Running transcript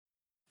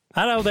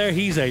Hello there,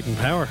 he's Aidan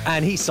Power.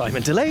 And he's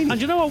Simon Delaney. And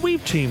you know what?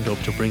 We've teamed up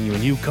to bring you a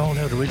new Go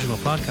Loud original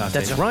podcast.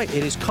 That's right.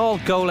 It is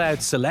called Go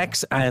Loud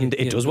Selects, and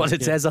it does what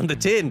it says on the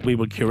tin. We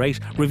will curate,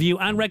 review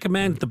and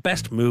recommend the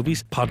best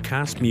movies,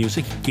 podcasts,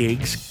 music,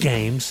 gigs,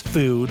 games,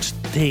 foods,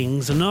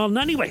 things and all. And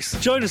anyways,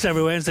 join us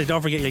every Wednesday.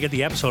 Don't forget you'll get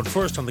the episode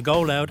first on the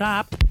Go Loud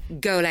app.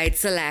 Go Loud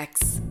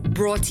Selects.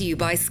 Brought to you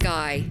by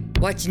Sky.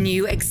 Watch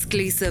new,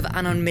 exclusive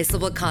and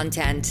unmissable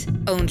content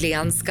only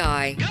on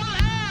Sky. Go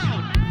Loud!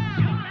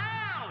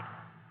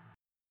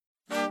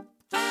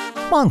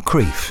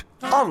 Moncrief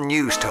on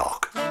News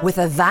Talk. With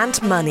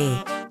Avant Money.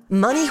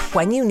 Money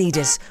when you need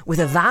it with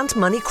Avant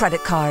Money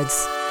credit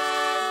cards.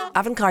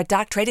 Avantcard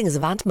DAC trading as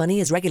Avant Money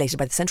is regulated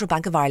by the Central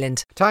Bank of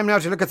Ireland. Time now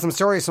to look at some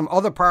stories from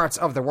other parts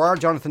of the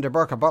world. Jonathan de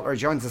Burka Butler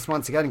joins us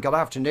once again. Good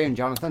afternoon,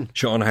 Jonathan.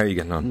 Sean, how are you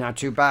getting on? Not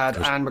too bad.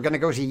 Good. And we're going to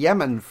go to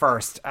Yemen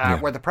first,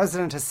 where the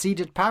president has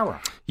ceded power.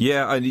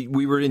 Yeah,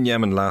 we were in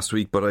Yemen last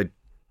week, but I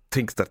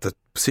think that the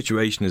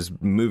situation is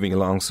moving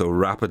along so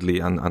rapidly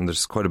and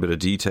there's quite a bit of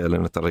detail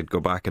in it that I'd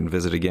go back and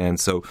visit again.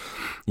 So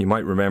you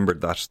might remember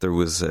that there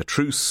was a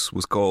truce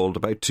was called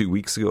about 2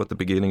 weeks ago at the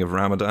beginning of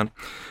Ramadan,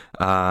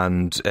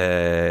 and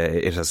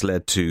it has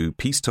led to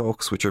peace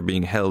talks which are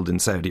being held in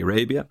Saudi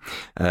Arabia,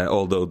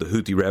 although the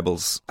Houthi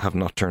rebels have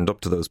not turned up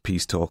to those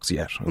peace talks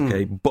yet.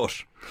 Okay,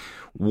 but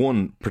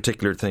one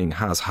particular thing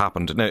has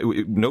happened. Now,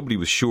 nobody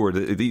was sure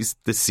that this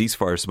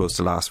ceasefire is supposed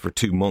to last for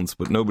 2 months,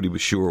 but nobody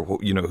was sure,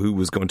 who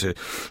was going to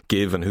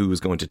give and who was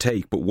going to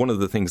take. But one of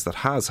the things that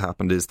has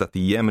happened is that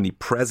the Yemeni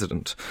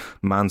president,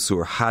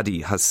 Mansour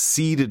Hadi, has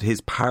ceded his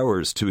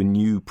powers to a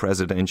new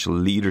presidential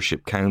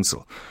leadership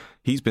council.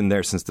 He's been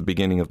there since the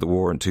beginning of the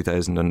war in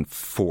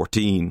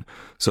 2014.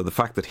 So the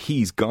fact that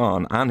he's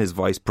gone and his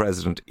vice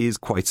president is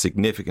quite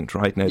significant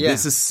right now.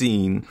 This is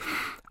seen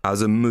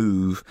as a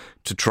move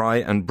to try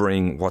and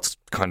bring what's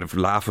kind of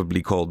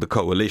laughably called the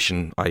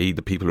coalition, i.e.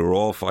 the people who are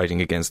all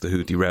fighting against the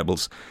Houthi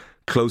rebels,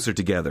 closer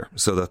together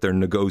so that they're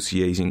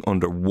negotiating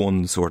under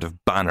one sort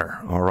of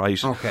banner, all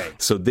right? Okay.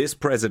 So this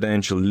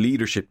Presidential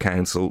Leadership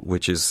Council,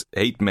 which is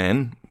 8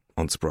 men,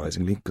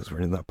 unsurprisingly, because we're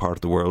in that part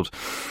of the world,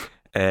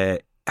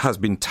 has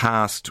been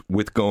tasked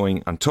with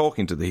going and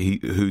talking to the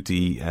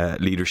Houthi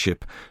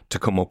leadership to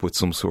come up with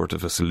some sort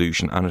of a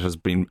solution, and it has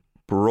been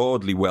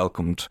broadly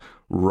welcomed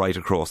right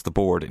across the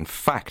board. In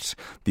fact,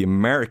 the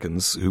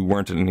Americans, who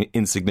weren't an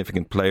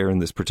insignificant player in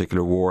this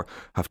particular war,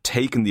 have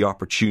taken the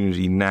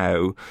opportunity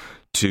now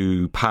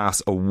to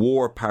pass a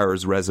war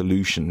powers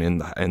resolution in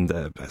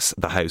the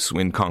House,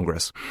 in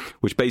Congress,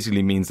 which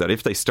basically means that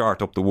if they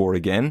start up the war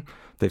again,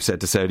 they've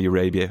said to Saudi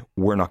Arabia,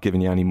 we're not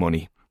giving you any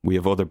money. We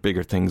have other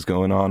bigger things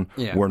going on.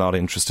 Yeah. We're not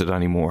interested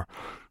anymore.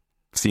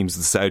 Seems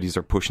the Saudis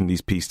are pushing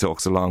these peace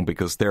talks along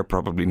because they're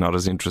probably not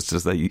as interested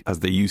as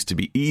they used to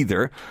be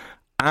either.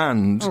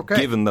 And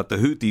given that the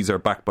Houthis are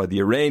backed by the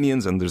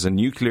Iranians and there's a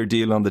nuclear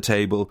deal on the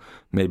table,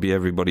 maybe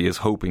everybody is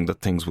hoping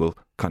that things will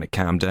kind of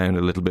calm down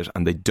a little bit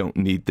and they don't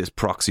need this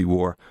proxy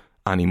war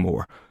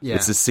anymore. Yeah.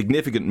 It's a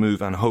significant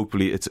move, and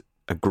hopefully it's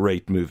a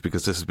great move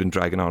because this has been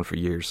dragging on for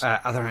years.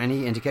 Are there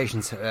any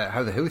indications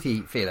how the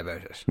Houthi feel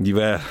about it?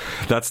 Yeah,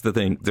 that's the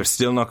thing. They're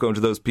still not going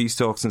to those peace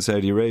talks in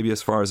Saudi Arabia,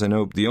 as far as I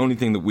know. The only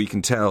thing that we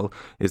can tell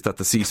is that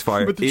the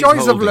ceasefire but the is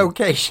choice holding. Of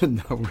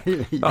location, though,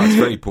 really. Oh, it's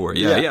very poor.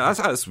 Yeah.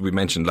 As we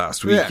mentioned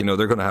last week,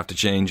 they're going to have to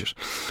change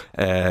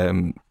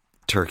it.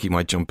 Turkey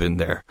might jump in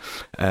there.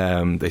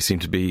 They seem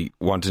to be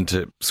wanting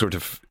to sort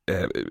of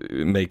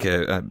make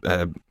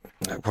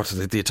what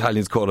do the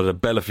Italians call it, a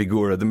bella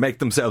figura. They make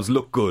themselves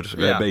look good,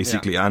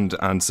 basically,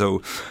 and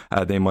so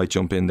they might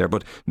jump in there.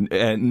 But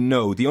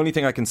no, the only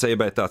thing I can say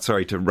about that,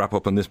 sorry to wrap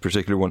up on this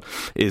particular one,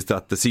 is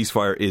that the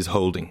ceasefire is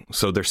holding,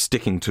 so they're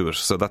sticking to it.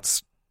 So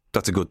that's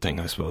a good thing,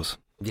 I suppose.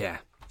 Yeah.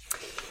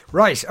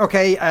 Right,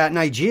 okay,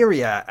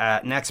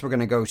 Nigeria next we're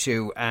going to go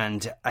to,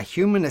 and a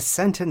human is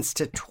sentenced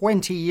to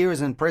 20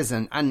 years in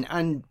prison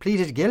and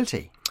pleaded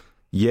guilty.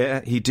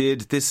 Yeah, he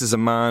did. This is a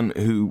man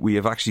who we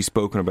have actually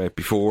spoken about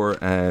before,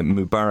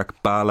 Mubarak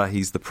Bala.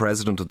 He's the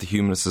president of the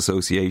Humanist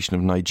Association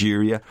of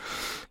Nigeria.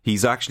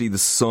 He's actually the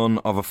son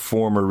of a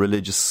former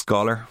religious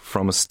scholar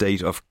from a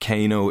state of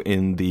Kano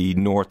in the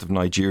north of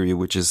Nigeria,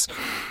 which is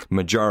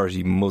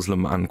majority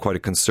Muslim and quite a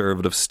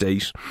conservative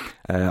state.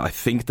 I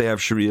think they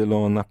have Sharia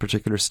law in that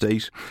particular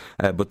state.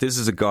 But this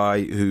is a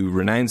guy who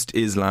renounced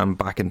Islam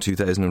back in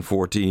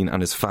 2014,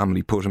 and his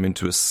family put him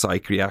into a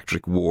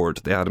psychiatric ward.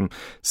 They had him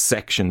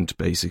sectioned,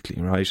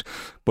 basically, right?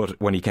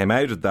 But when he came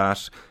out of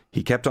that,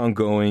 he kept on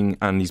going,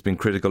 and he's been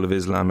critical of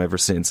Islam ever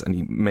since. And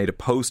he made a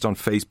post on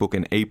Facebook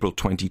in April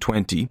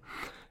 2020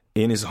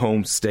 in his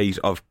home state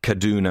of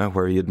Kaduna,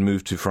 where he had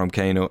moved to from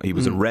Kano. He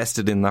was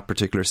arrested in that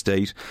particular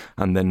state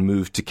and then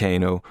moved to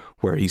Kano,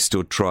 where he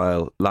stood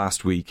trial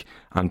last week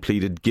and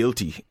pleaded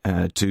guilty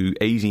to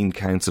 18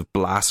 counts of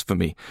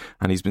blasphemy.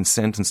 And he's been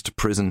sentenced to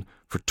prison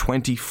for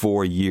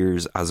 24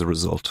 years as a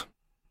result.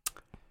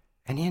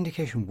 Any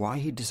indication why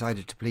he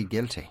decided to plead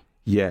guilty?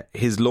 Yeah,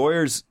 his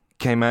lawyers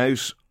came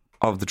out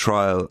of the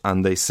trial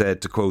and they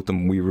said, to quote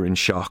them, "We were in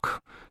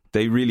shock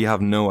they really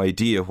have no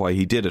idea why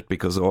he did it,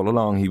 because all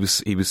along he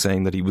was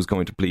saying that he was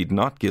going to plead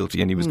not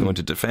guilty and he was going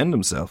to defend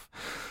himself.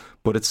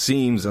 But it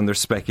seems, and there's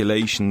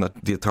speculation,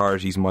 that the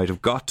authorities might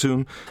have got to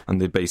him,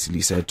 and they basically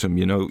said to him,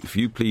 if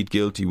you plead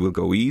guilty, we'll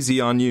go easy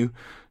on you.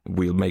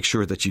 We'll make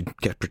sure that you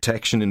get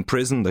protection in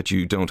prison, that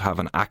you don't have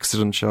an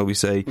accident, shall we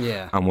say.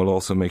 Yeah. And we'll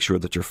also make sure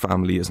that your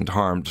family isn't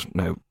harmed.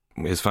 Now,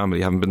 his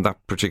family haven't been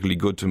that particularly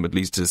good to him, at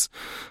least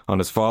on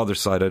his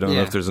father's side. I don't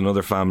know if there's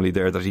another family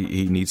there that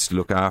he needs to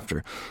look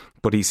after.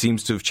 But he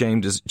seems to have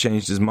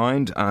changed his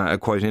mind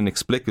quite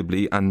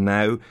inexplicably, and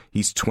now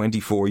he's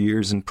 24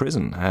 years in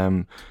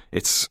prison.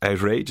 It's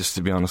outrageous,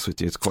 to be honest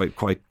with you. It's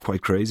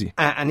quite crazy.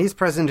 And he's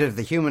president of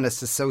the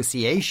Humanist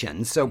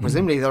Association, so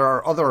presumably there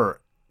are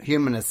other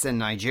humanists in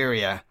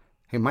Nigeria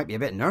who might be a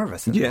bit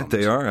nervous. Yeah,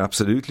 they are,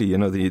 absolutely.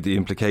 The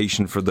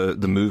implication for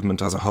the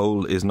movement as a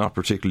whole is not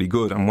particularly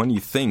good. And when you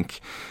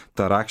think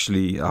that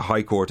actually a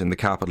high court in the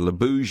capital,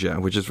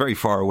 Abuja, which is very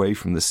far away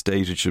from the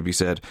state, it should be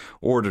said,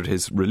 ordered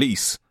his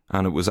release,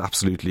 and it was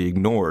absolutely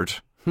ignored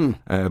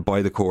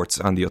by the courts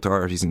and the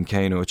authorities in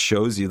Kano, it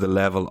shows you the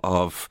level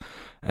of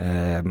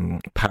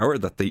power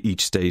that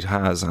each state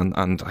has,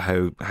 and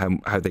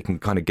how they can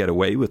kind of get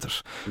away with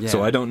it. Yeah.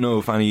 So I don't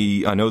know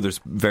I know there's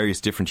various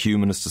different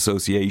humanist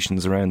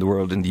associations around the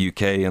world, in the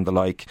UK and the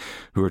like,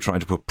 who are trying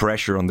to put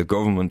pressure on the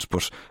government,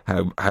 but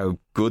how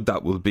good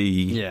that will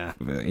be,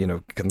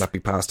 can that be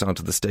passed on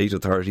to the state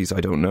authorities?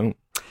 I don't know.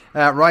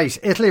 Right,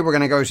 Italy we're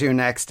going to go to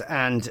next,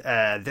 and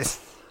this...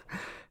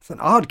 It's an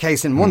odd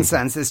case in one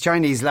sense. This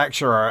Chinese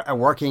lecturer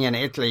working in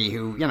Italy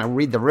who,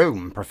 read the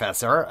room,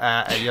 Professor.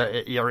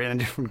 You're in a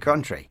different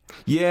country.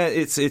 Yeah,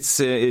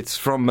 it's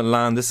from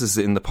Milan. This is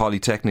in the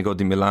Politecnico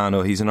di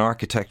Milano. He's an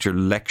architecture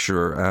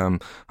lecturer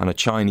and a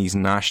Chinese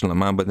national, a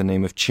man by the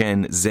name of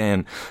Chen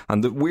Zhen.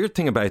 And the weird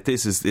thing about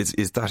this is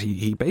that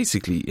he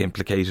basically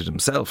implicated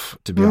himself,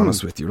 to be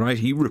honest with you, right?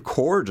 He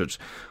recorded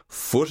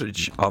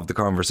footage of the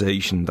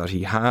conversation that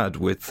he had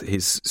with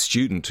his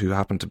student, who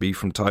happened to be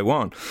from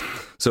Taiwan.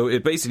 So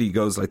it basically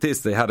goes like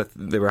this.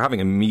 They were having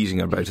a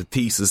meeting about a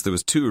thesis. There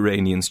was 2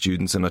 Iranian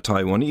students and a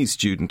Taiwanese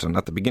student, and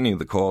at the beginning of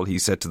the call he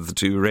said to the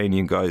 2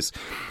 Iranian guys,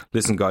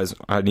 listen guys,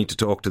 I need to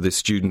talk to this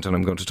student, and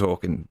I'm going to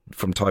talk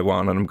from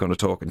Taiwan, and I'm going to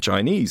talk in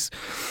Chinese.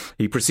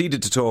 He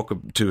proceeded to talk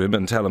to him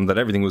and tell him that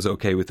everything was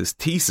okay with his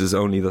thesis,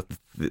 only that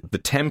the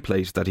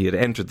template that he had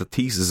entered the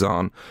thesis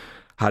on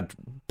had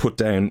put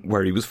down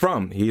where he was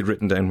from. He had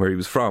written down where he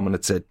was from, and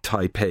it said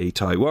Taipei,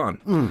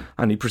 Taiwan.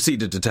 And he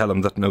proceeded to tell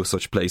him that no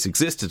such place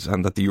existed,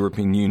 and that the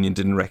European Union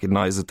didn't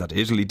recognise it, that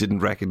Italy didn't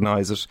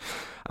recognise it,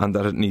 and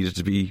that it needed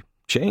to be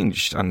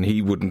changed, and he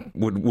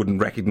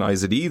wouldn't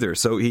recognise it either.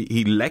 So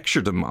he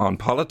lectured him on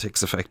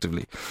politics,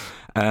 effectively,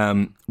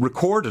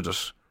 recorded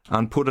it,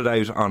 and put it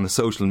out on a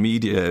social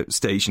media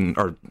station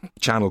or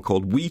channel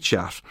called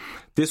WeChat.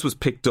 This was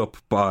picked up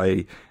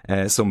by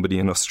somebody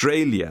in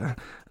Australia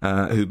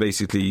who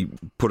basically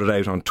put it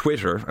out on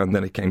Twitter, and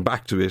then it came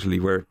back to Italy,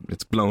 where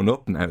it's blown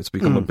up now. It's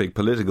become a big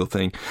political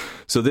thing.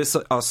 So this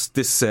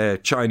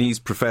Chinese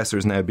professor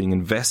is now being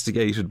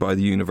investigated by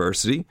the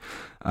university,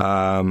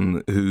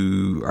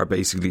 who are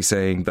basically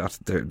saying that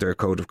their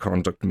code of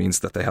conduct means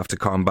that they have to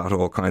combat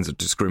all kinds of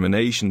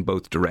discrimination,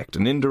 both direct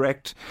and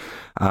indirect.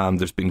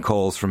 There's been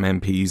calls from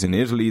MPs in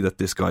Italy that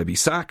this guy be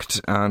sacked,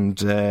 and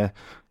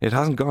it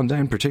hasn't gone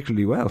down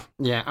particularly well.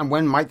 Yeah, and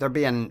when might there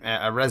be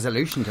a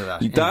resolution to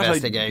that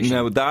investigation?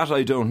 Now, that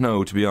I don't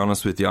know, to be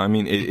honest with you. I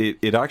mean,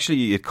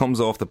 it comes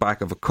off the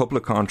back of a couple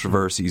of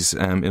controversies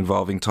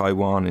involving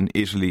Taiwan in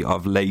Italy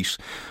of late.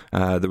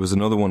 There was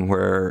another one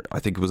where I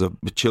think it was a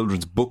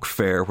children's book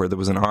fair where there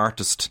was an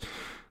artist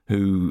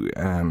who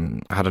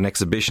had an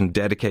exhibition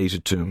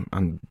dedicated to him,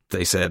 and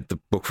the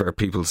book fair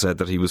people said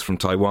that he was from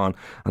Taiwan,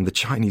 and the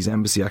Chinese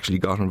embassy actually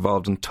got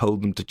involved and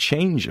told them to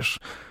change it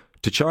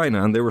to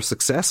China, and they were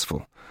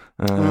successful.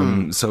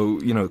 So,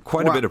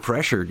 quite a bit of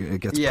pressure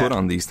gets put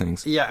on these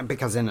things. Yeah,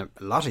 because in a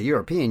lot of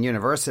European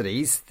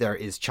universities, there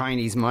is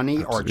Chinese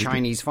money or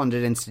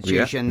Chinese-funded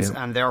institutions,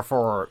 and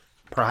therefore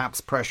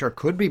perhaps pressure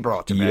could be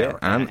brought to bear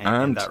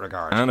in that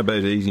regard. And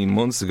about 18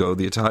 months ago,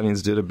 the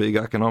Italians did a big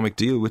economic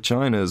deal with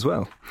China as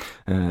well.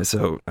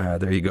 So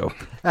there you go.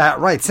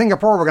 Right,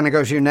 Singapore we're going to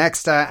go to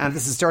next. And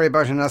this is a story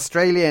about an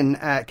Australian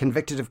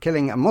convicted of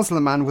killing a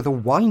Muslim man with a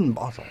wine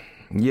bottle.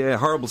 Yeah,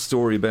 horrible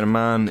story about a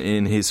man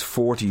in his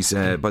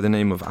 40s by the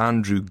name of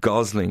Andrew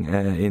Gosling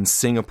in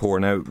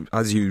Singapore. Now,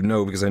 as you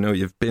know, because I know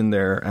you've been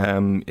there,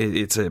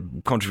 it's a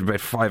country of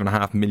about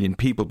 5.5 million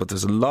people, but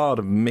there's a lot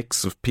of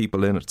mix of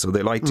people in it. So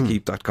they like to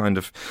keep that kind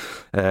of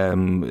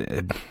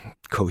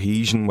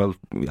cohesion, well,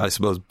 I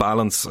suppose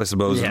balance, I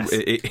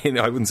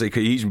wouldn't say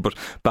cohesion, but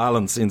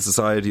balance in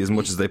society as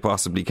much as they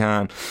possibly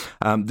can.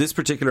 This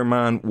particular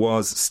man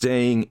was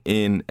staying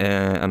in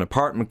an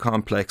apartment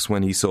complex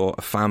when he saw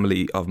a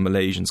family of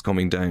Malaysians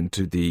coming down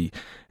to the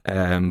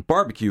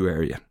barbecue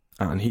area.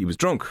 and he was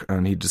drunk,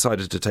 and he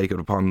decided to take it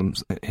upon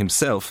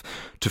himself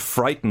to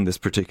frighten this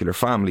particular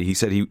family. He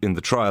said in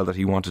the trial that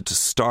he wanted to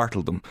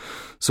startle them.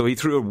 So he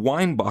threw a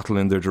wine bottle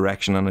in their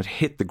direction, and it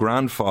hit the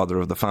grandfather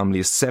of the family,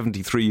 a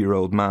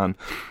 73-year-old man.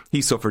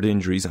 He suffered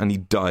injuries and he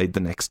died the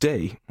next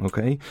day.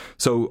 Okay,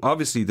 so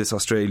obviously this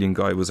Australian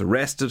guy was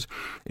arrested.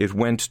 It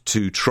went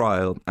to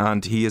trial,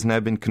 and he has now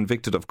been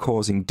convicted of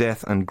causing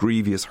death and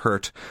grievous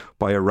hurt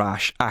by a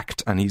rash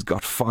act, and he's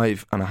got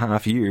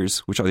 5.5 years,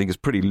 which I think is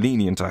pretty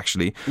lenient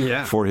actually,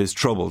 for his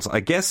troubles.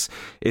 I guess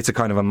it's a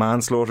kind of a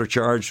manslaughter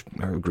charge,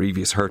 or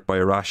grievous hurt by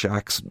a rash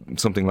act,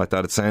 something like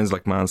that. It sounds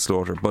like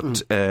manslaughter,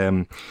 but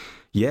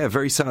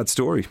very sad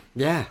story.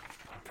 Yeah.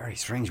 Very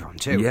strange one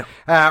too. Yeah.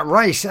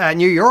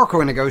 New York we're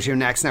going to go to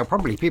next. Now,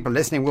 probably people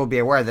listening will be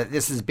aware that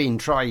this has been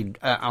tried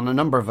on a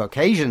number of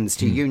occasions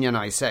to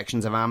unionise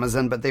sections of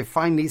Amazon, but they've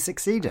finally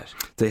succeeded.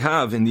 They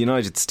have in the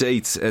United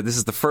States. This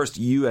is the first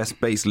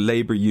US-based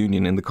labour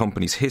union in the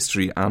company's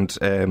history, and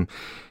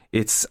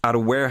it's at a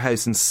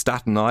warehouse in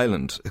Staten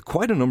Island.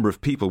 Quite a number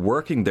of people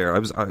working there. I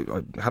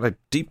had a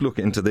deep look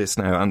into this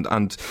now,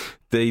 and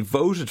they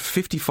voted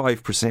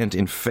 55%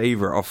 in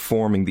favour of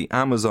forming the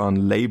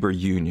Amazon Labour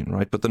Union,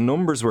 right? But the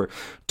numbers were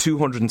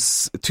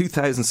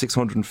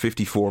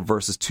 2,654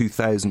 versus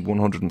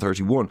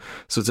 2,131.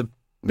 So it's a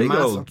big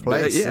old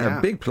place,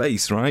 big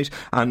place, right?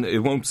 And it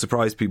won't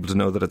surprise people to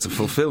know that it's a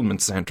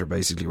fulfillment centre,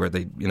 basically, where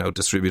they,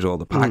 distribute all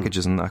the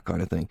packages and that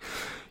kind of thing.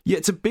 Yeah,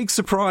 it's a big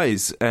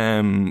surprise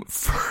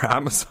for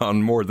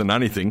Amazon more than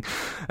anything,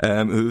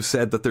 who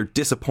said that they're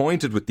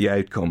disappointed with the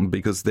outcome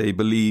because they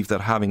believe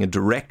that having a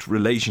direct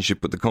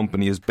relationship with the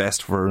company is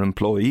best for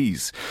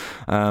employees.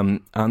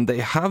 And they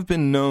have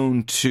been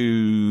known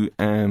to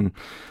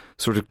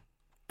sort of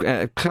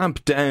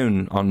clamp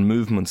down on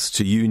movements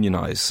to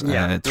unionise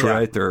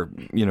throughout their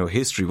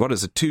history. What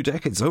is it, 2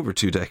 decades? Over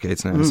 2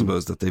 decades now, I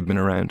suppose, that they've been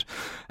around.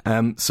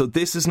 So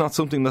this is not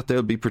something that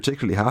they'll be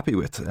particularly happy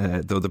with,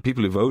 though the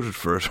people who voted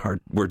for it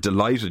were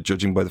delighted,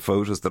 judging by the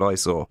photos that I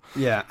saw.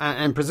 Yeah,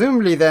 and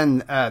presumably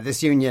then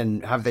this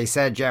union, have they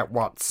said yet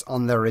what's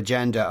on their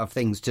agenda of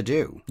things to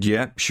do?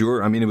 Yeah,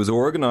 sure. I mean, it was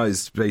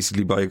organised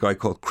basically by a guy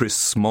called Chris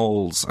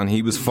Smalls, and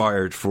he was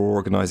fired for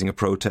organising a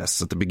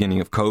protest at the beginning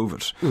of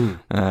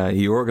COVID.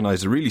 He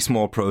organised a really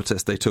small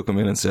protest. They took him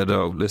in and said,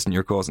 "Oh, listen,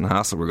 you're causing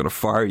hassle. We're going to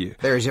fire you."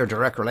 There's your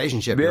direct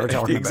relationship you were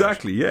talking about.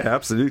 Exactly. Yeah,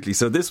 absolutely.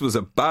 So this was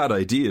a bad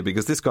idea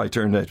because this guy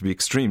turned out to be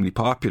extremely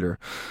popular,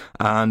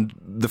 and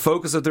the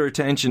focus of their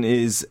attention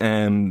is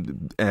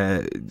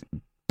better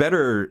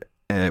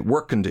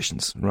work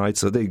conditions, right?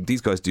 So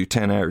these guys do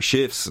 10-hour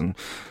shifts, and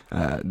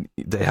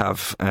they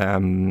have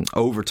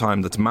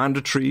overtime that's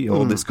mandatory,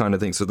 all this kind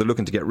of thing. So they're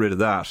looking to get rid of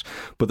that.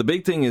 But the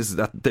big thing is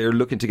that they're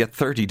looking to get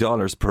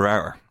 $30 per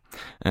hour.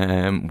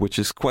 Which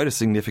is quite a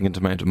significant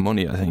amount of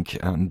money, I think,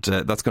 and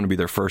that's going to be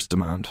their first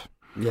demand.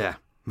 Yeah.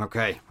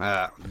 Okay.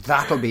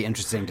 That'll be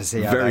interesting to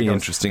see how Very that goes.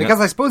 Interesting.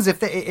 Because I suppose if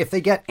they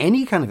get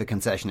any kind of a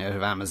concession out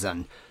of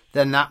Amazon,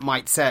 then that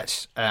might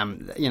set,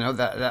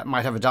 that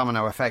might have a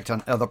domino effect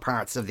on other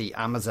parts of the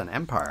Amazon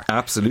empire.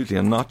 Absolutely,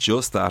 and not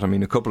just that. I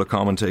mean, a couple of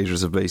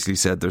commentators have basically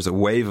said there's a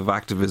wave of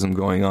activism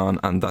going on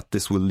and that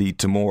this will lead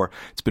to more.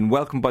 It's been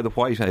welcomed by the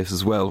White House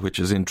as well, which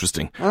is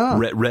interesting.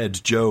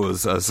 Red Joe,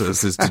 as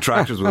his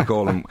detractors will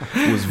call him,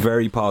 was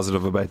very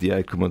positive about the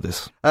outcome of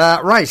this.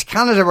 Right,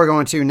 Canada we're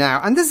going to now.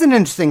 And this is an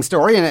interesting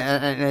story,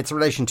 and it's in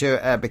relation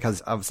to,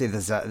 because obviously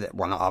there's, not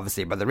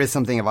obviously, but there is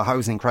something of a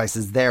housing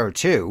crisis there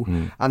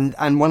too.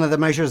 And one of the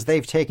measures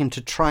they've taken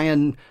to try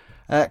and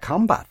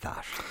combat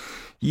that.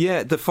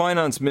 Yeah, the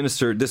finance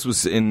minister, this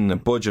was in a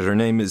budget, her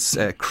name is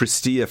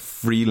Chrystia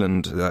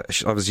Freeland.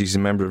 Obviously she's a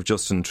member of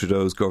Justin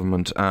Trudeau's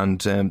government,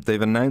 and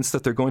they've announced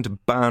that they're going to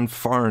ban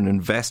foreign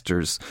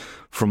investors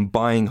from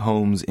buying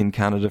homes in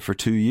Canada for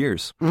 2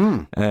 years.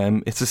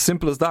 It's as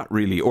simple as that,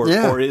 really, or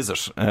is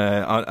it?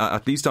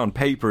 At least on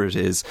paper it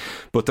is,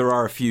 but there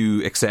are a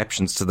few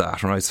exceptions to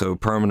that, right? So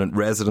permanent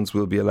residents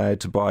will be allowed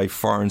to buy,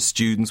 foreign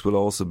students will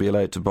also be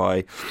allowed to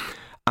buy,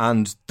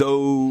 and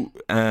though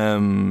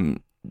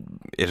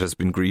it has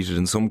been greeted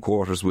in some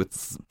quarters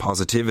with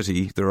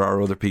positivity, there are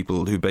other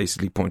people who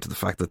basically point to the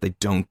fact that they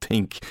don't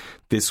think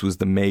this was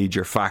the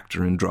major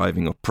factor in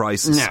driving up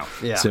prices. No,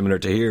 yeah. Similar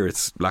to here,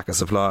 it's lack of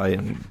supply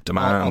and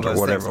demand or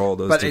whatever, all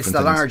those different things. But it's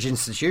the large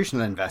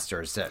institutional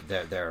investors that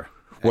they're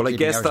well, I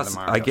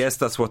guess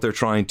that's what they're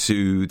trying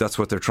to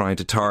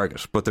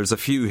target. But there's a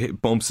few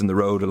bumps in the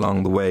road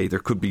along the way. There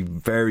could be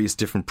various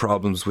different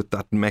problems with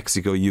that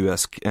Mexico,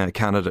 US,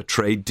 Canada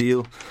trade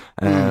deal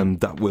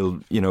that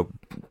will,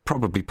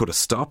 probably put a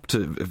stop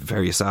to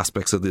various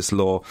aspects of this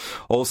law.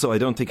 Also, I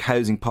don't think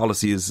housing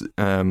policy is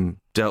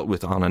dealt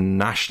with on a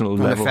national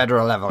level. On a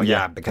federal level,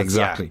 because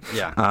exactly.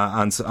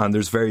 And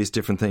there's various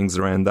different things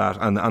around that.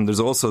 And there's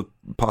also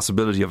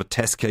possibility of a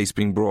test case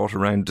being brought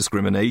around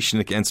discrimination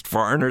against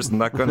foreigners and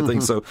that kind of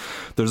thing. So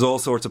there's all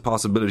sorts of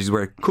possibilities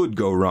where it could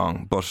go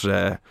wrong. But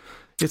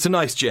it's a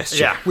nice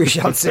gesture. Yeah, we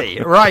shall see.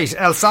 Right,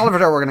 El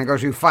Salvador we're going to go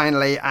to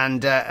finally,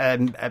 and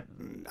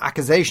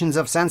accusations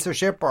of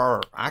censorship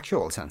or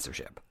actual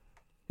censorship?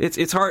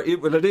 It's hard.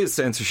 It is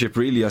censorship,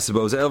 really, I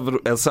suppose.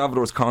 El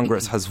Salvador's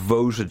Congress has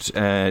voted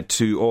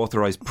to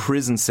authorise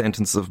prison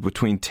sentences of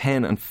between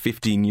 10 and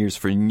 15 years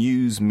for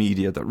news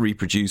media that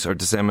reproduce or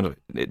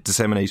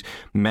disseminate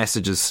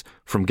messages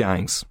from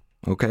gangs.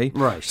 Okay?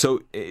 Right.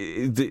 So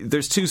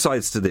there's two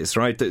sides to this,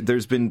 right?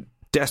 There's been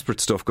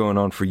desperate stuff going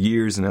on for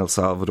years in El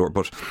Salvador,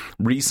 but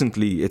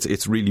recently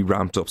it's really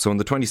ramped up. So on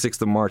the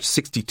 26th of March,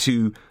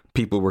 62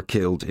 people were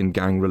killed in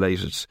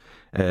gang-related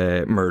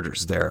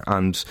murders there,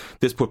 and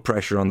this put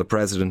pressure on the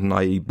president,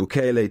 Nayib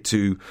Bukele,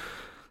 to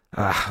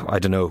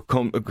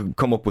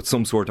come up with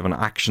some sort of an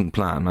action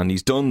plan, and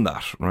he's done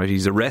that, right?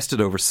 He's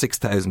arrested over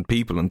 6,000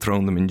 people and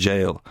thrown them in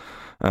jail.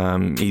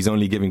 He's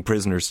only giving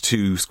prisoners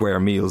 2 square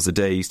meals a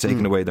day. He's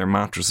taken away their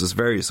mattresses,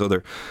 various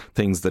other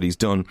things that he's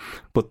done.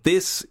 But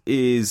this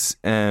is,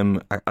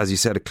 as you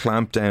said, a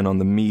clampdown on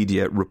the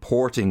media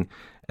reporting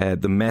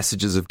the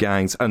messages of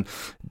gangs. And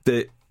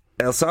the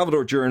El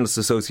Salvador Journalists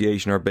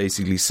Association are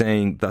basically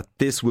saying that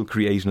this will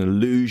create an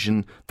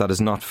illusion that is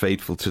not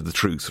faithful to the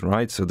truth,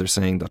 right? So they're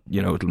saying that,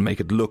 it'll make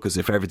it look as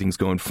if everything's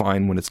going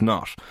fine when it's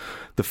not.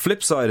 The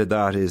flip side of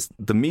that is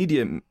the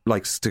media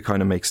likes to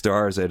kind of make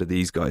stars out of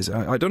these guys.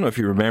 I don't know if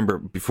you remember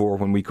before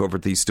when we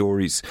covered these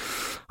stories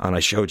and I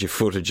showed you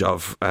footage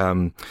of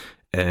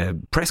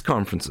press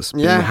conferences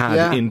being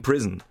had in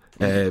prison.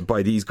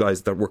 By these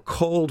guys that were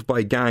called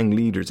by gang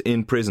leaders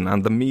in prison,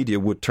 and the media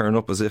would turn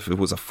up as if it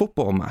was a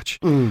football match.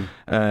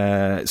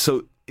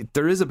 So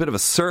there is a bit of a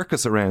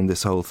circus around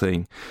this whole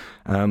thing.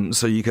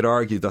 So you could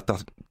argue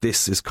that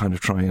this is kind of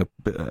trying to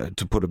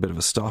put a bit of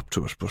a stop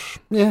to it. But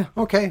yeah,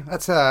 okay,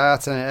 that's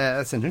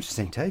an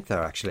interesting take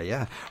there, actually.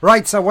 Yeah,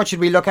 right. So what should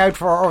we look out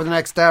for over the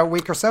next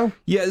week or so?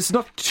 Yeah, it's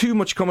not too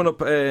much coming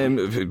up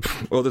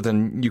other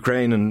than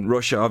Ukraine and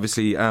Russia.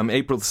 Obviously,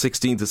 April the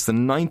 16th is the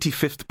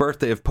 95th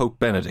birthday of Pope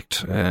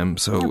Benedict.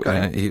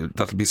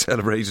 That'll be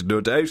celebrated,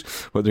 no doubt.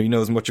 Whether he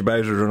knows much about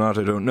it or not,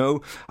 I don't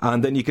know.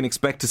 And then you can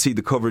expect to see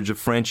the coverage of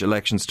French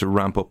elections to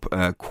ramp up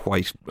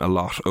quite a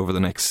lot over the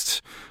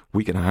next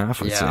week and a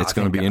half. It's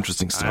going to be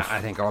interesting stuff. I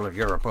think all of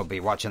Europe will be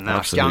watching that.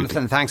 Absolutely.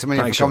 Jonathan, thanks a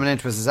million for coming in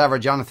to us as ever.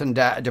 Jonathan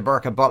de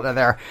Burka Butler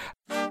there.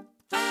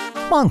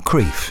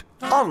 Moncrief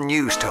on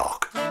News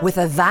Talk. With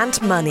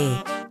Avant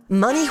Money.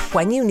 Money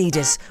when you need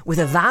it with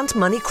Avant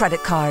Money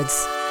credit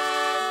cards.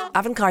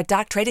 Avantcard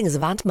DAC trading as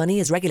Avant Money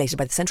is regulated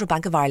by the Central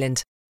Bank of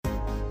Ireland.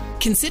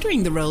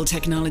 Considering the role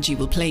technology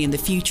will play in the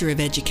future of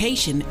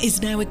education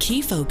is now a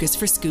key focus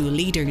for school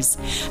leaders.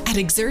 At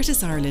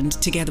Exertis Ireland,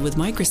 together with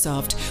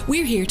Microsoft,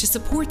 we're here to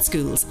support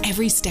schools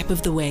every step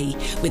of the way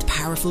with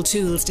powerful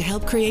tools to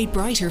help create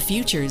brighter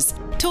futures.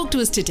 Talk to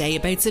us today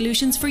about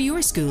solutions for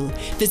your school.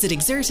 Visit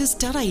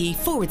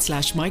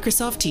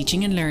exertis.ie/Microsoft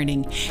Teaching and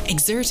Learning.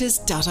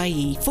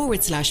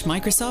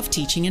 exertis.ie/Microsoft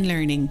Teaching and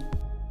Learning.